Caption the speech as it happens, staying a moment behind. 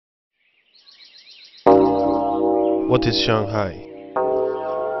What is Shanghai?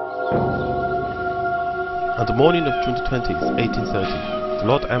 On the morning of June 20th, 1830, the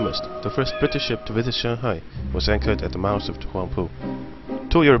Lord Amherst, the first British ship to visit Shanghai, was anchored at the mouth of the Huangpu.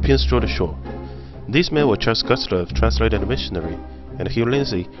 2 Europeans strolled ashore. These men were Charles Gutslav, translator and missionary, and Hugh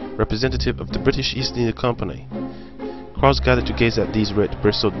Lindsay, representative of the British East India Company. Crowds gathered to gaze at these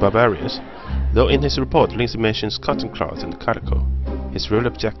red-bristled barbarians, though in his report Lindsay mentions cotton cloth and calico. His real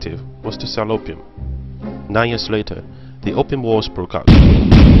objective was to sell opium. 9 years later, the Opium Wars broke out.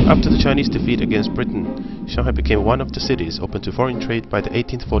 After the Chinese defeat against Britain, Shanghai became one of the cities open to foreign trade by the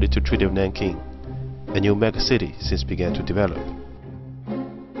 1842 Treaty of Nanking. A new mega-city since began to develop.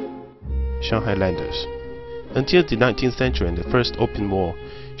 Shanghai Landers. Until the 19th century and the First Opium War,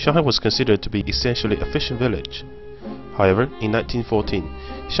 Shanghai was considered to be essentially a fishing village. However, in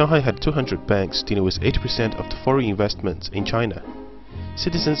 1914, Shanghai had 200 banks dealing with 80% of the foreign investments in China.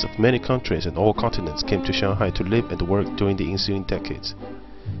 Citizens of many countries and all continents came to Shanghai to live and work during the ensuing decades.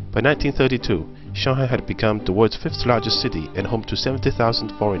 By 1932, Shanghai had become the world's 5th largest city and home to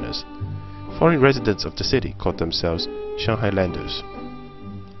 70,000 foreigners. Foreign residents of the city called themselves Shanghai Landers.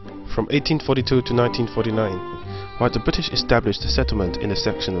 From 1842 to 1949, while the British established a settlement in a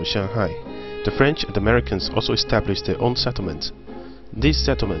section of Shanghai, the French and Americans also established their own settlements. These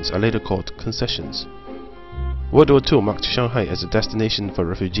settlements are later called concessions. World War II marked Shanghai as a destination for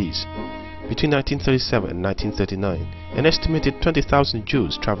refugees. Between 1937 and 1939, an estimated 20,000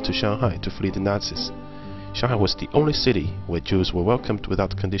 Jews traveled to Shanghai to flee the Nazis. Shanghai was the only city where Jews were welcomed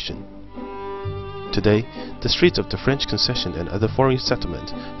without condition. Today, the streets of the French concession and other foreign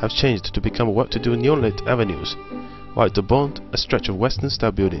settlements have changed to become well-to-do neon-lit avenues, while the Bund, a stretch of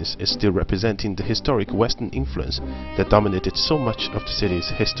Western-style buildings, is still representing the historic Western influence that dominated so much of the city's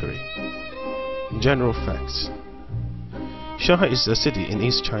history. General facts. Shanghai is a city in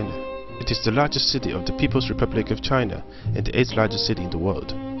East China. It is the largest city of the People's Republic of China and the 8th largest city in the world.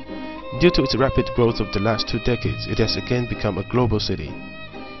 Due to its rapid growth of the last 2 decades, it has again become a global city.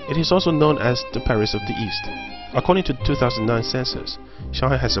 It is also known as the Paris of the East. According to the 2009 census,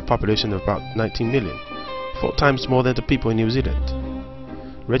 Shanghai has a population of about 19 million, 4 times more than the people in New Zealand.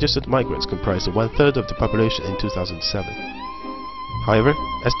 Registered migrants comprised 1/3 of the population in 2007. However,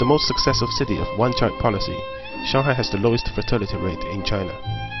 as the most successful city of one-child policy, Shanghai has the lowest fertility rate in China.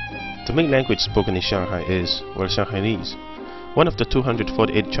 The main language spoken in Shanghai is, well, Shanghainese, one of the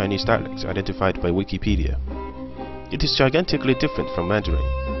 248 Chinese dialects identified by Wikipedia. It is gigantically different from Mandarin.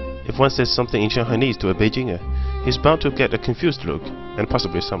 If one says something in Shanghainese to a Beijinger, he is bound to get a confused look and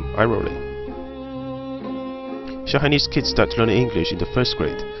possibly some eye rolling. Shanghainese kids start learning English in the 1st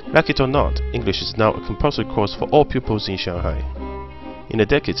grade. Like it or not, English is now a compulsory course for all pupils in Shanghai. In a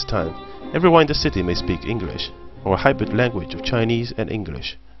decade's time, everyone in the city may speak English, or a hybrid language of Chinese and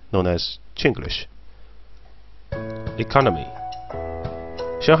English, known as Chinglish. Economy.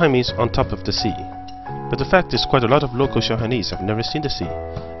 Shanghai means on top of the sea, but the fact is quite a lot of local Shanghainese have never seen the sea,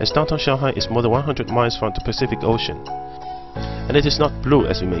 as downtown Shanghai is more than 100 miles from the Pacific Ocean. And it is not blue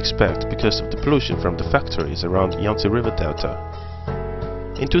as we may expect because of the pollution from the factories around Yangtze River Delta.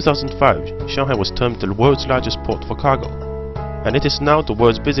 In 2005, Shanghai was termed the world's largest port for cargo, and it is now the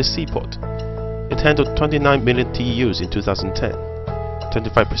world's busiest seaport. It handled 29 million TEUs in 2010.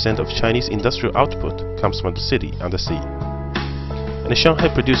 25% of Chinese industrial output comes from the city and the sea. And Shanghai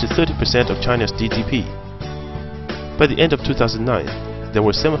produces 30% of China's GDP. By the end of 2009, there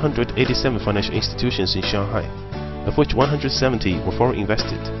were 787 financial institutions in Shanghai, of which 170 were foreign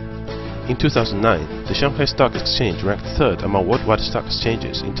invested. In 2009, the Shanghai Stock Exchange ranked 3rd among worldwide stock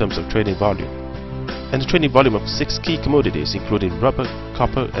exchanges in terms of trading volume. And the trading volume of 6 key commodities including rubber,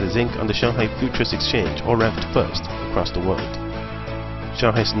 copper and zinc on the Shanghai Futures Exchange all ranked 1st across the world.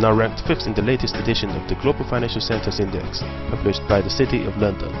 Shanghai is now ranked 5th in the latest edition of the Global Financial Centers Index, published by the City of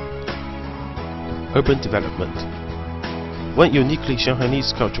London. Urban development. One uniquely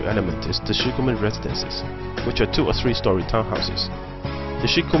Shanghainese cultural element is the Shikumen residences, which are 2- or 3-story townhouses. The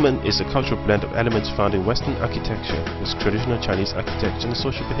Shikumen is a cultural blend of elements found in Western architecture with traditional Chinese architecture and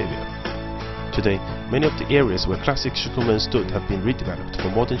social behavior. Today, many of the areas where classic Shikumen stood have been redeveloped for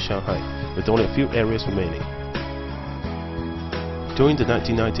modern Shanghai, with only a few areas remaining. During the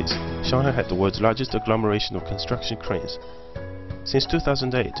 1990s, Shanghai had the world's largest agglomeration of construction cranes. Since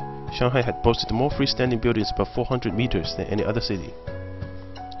 2008, Shanghai had boasted more freestanding buildings above 400 meters than any other city.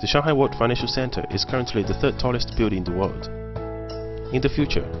 The Shanghai World Financial Center is currently the 3rd tallest building in the world. In the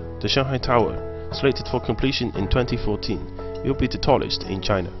future, the Shanghai Tower, slated for completion in 2014, will be the tallest in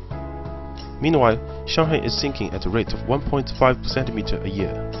China. Meanwhile, Shanghai is sinking at a rate of 1.5 cm a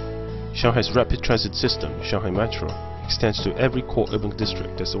year. Shanghai's rapid transit system, Shanghai Metro, extends to every core urban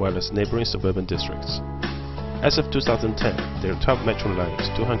district as well as neighboring suburban districts. As of 2010, there are 12 metro lines,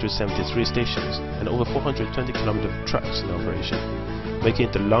 273 stations, and over 420 km of tracks in operation, making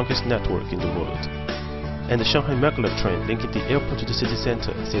it the longest network in the world. And the Shanghai Megalo train linking the airport to the city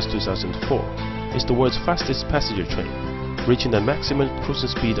center since 2004 is the world's fastest passenger train, reaching a maximum cruising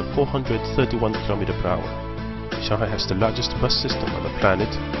speed of 431 km per hour. Shanghai has the largest bus system on the planet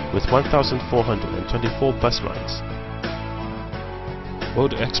with 1,424 bus lines.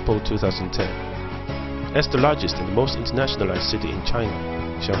 World Expo 2010. As the largest and most internationalized city in China,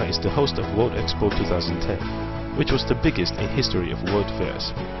 Shanghai is the host of World Expo 2010, which was the biggest in history of world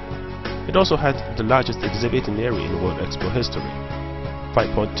fairs. It also had the largest exhibiting area in World Expo history,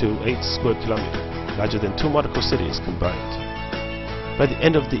 5.28 square kilometers, larger than 2 Monaco cities combined. By the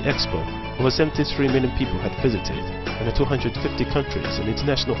end of the expo, over 73 million people had visited, and 250 countries and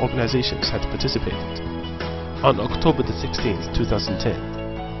international organizations had participated. On October 16, 2010,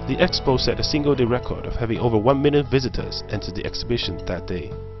 the expo set a single-day record of having over 1 million visitors enter the exhibition that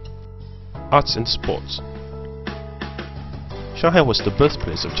day. Arts and sports. Shanghai was the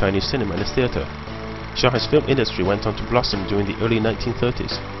birthplace of Chinese cinema and theater. Shanghai's film industry went on to blossom during the early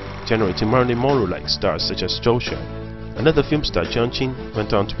 1930s, generating Marilyn Monroe-like stars such as Zhou Xuan. Another film star, Jiang Qin,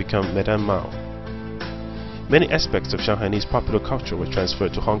 went on to become Madame Mao. Many aspects of Shanghainese popular culture were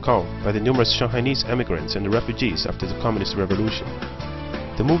transferred to Hong Kong by the numerous Shanghainese immigrants and refugees after the Communist Revolution.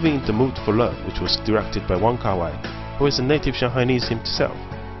 The movie The Mood for Love, which was directed by Wong Kar-wai, who is a native Shanghainese himself,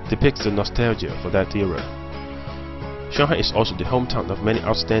 depicts the nostalgia for that era. Shanghai is also the hometown of many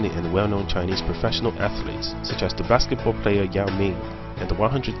outstanding and well-known Chinese professional athletes, such as the basketball player Yao Ming and the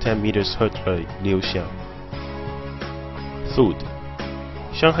 110 meters hurdler Liu Xiang. Food.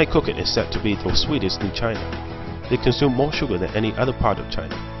 Shanghai cooking is said to be the sweetest in China. They consume more sugar than any other part of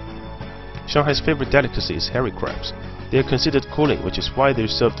China. Shanghai's favorite delicacy is hairy crabs. They are considered cooling, which is why they are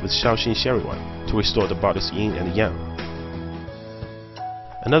served with Shaoxing sherry wine to restore the body's yin and yang.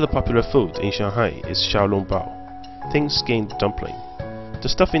 Another popular food in Shanghai is xiaolongbao, thin-skinned dumpling. The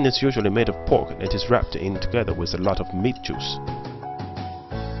stuffing is usually made of pork and it is wrapped in together with a lot of meat juice.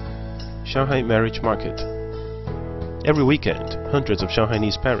 Shanghai Marriage Market. Every weekend, hundreds of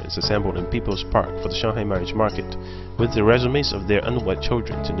Shanghainese parents assemble in People's Park for the Shanghai Marriage Market with the resumes of their unwed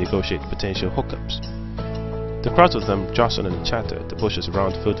children to negotiate potential hookups. The crowds of them jostle and chatter, the bushes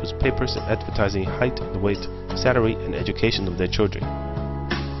around filled with papers and advertising height and weight, salary and education of their children.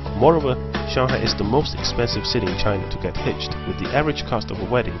 Moreover, Shanghai is the most expensive city in China to get hitched, with the average cost of a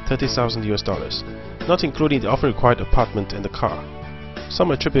wedding $30,000 US, not including the often required apartment and the car. Some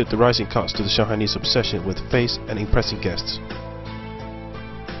attribute the rising cost to the Shanghainese obsession with face and impressing guests.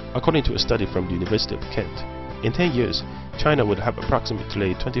 According to a study from the University of Kent, in 10 years, China would have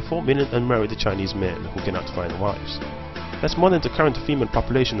approximately 24 million unmarried Chinese men who cannot find wives. That's more than the current female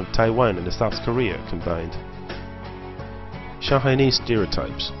population of Taiwan and South Korea combined. Shanghainese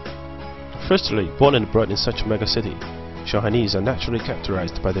stereotypes. Firstly, born and brought in such a mega-city, Shanghainese are naturally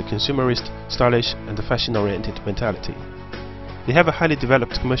characterized by their consumerist, stylish, and fashion-oriented mentality. They have a highly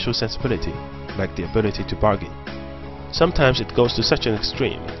developed commercial sensibility, like the ability to bargain. Sometimes it goes to such an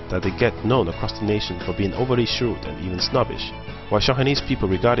extreme that they get known across the nation for being overly shrewd and even snobbish, while Shanghainese people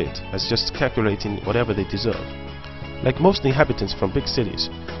regard it as just calculating whatever they deserve. Like most inhabitants from big cities,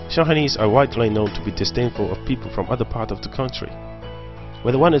 Shanghainese are widely known to be disdainful of people from other parts of the country.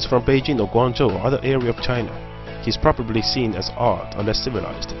 Whether one is from Beijing or Guangzhou or other area of China, he is probably seen as odd or less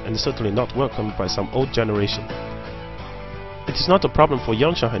civilized, and certainly not welcomed by some old generation. It is not a problem for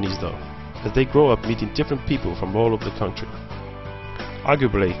young Shanghainese though, as they grow up meeting different people from all over the country.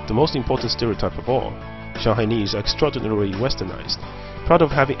 Arguably, the most important stereotype of all, Shanghainese are extraordinarily westernized, proud of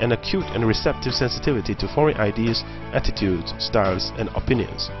having an acute and receptive sensitivity to foreign ideas, attitudes, styles, and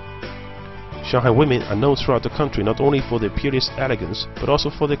opinions. Shanghai women are known throughout the country not only for their peerless elegance, but also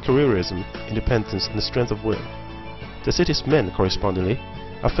for their careerism, independence, and strength of will. The city's men, correspondingly,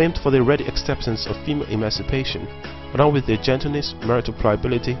 are famed for their ready acceptance of female emancipation, along with their gentleness, marital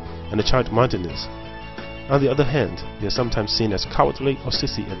pliability, and child-mindedness. On the other hand, they are sometimes seen as cowardly or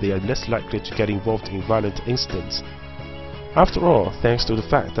sissy, and they are less likely to get involved in violent incidents. After all, thanks to the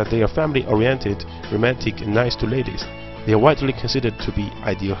fact that they are family-oriented, romantic, and nice to ladies, they are widely considered to be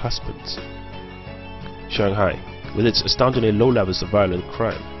ideal husbands. Shanghai, with its astoundingly low levels of violent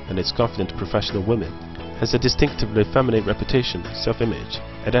crime and its confident professional women, has a distinctively feminine reputation, self-image,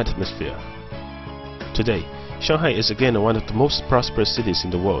 and atmosphere. Today, Shanghai is again one of the most prosperous cities in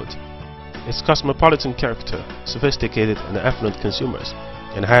the world. Its cosmopolitan character, sophisticated and affluent consumers,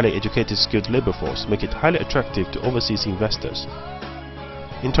 and highly educated skilled labor force make it highly attractive to overseas investors.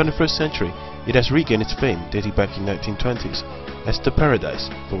 In the 21st century, it has regained its fame dating back in the 1920s as the paradise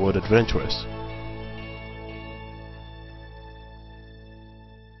for world adventurers.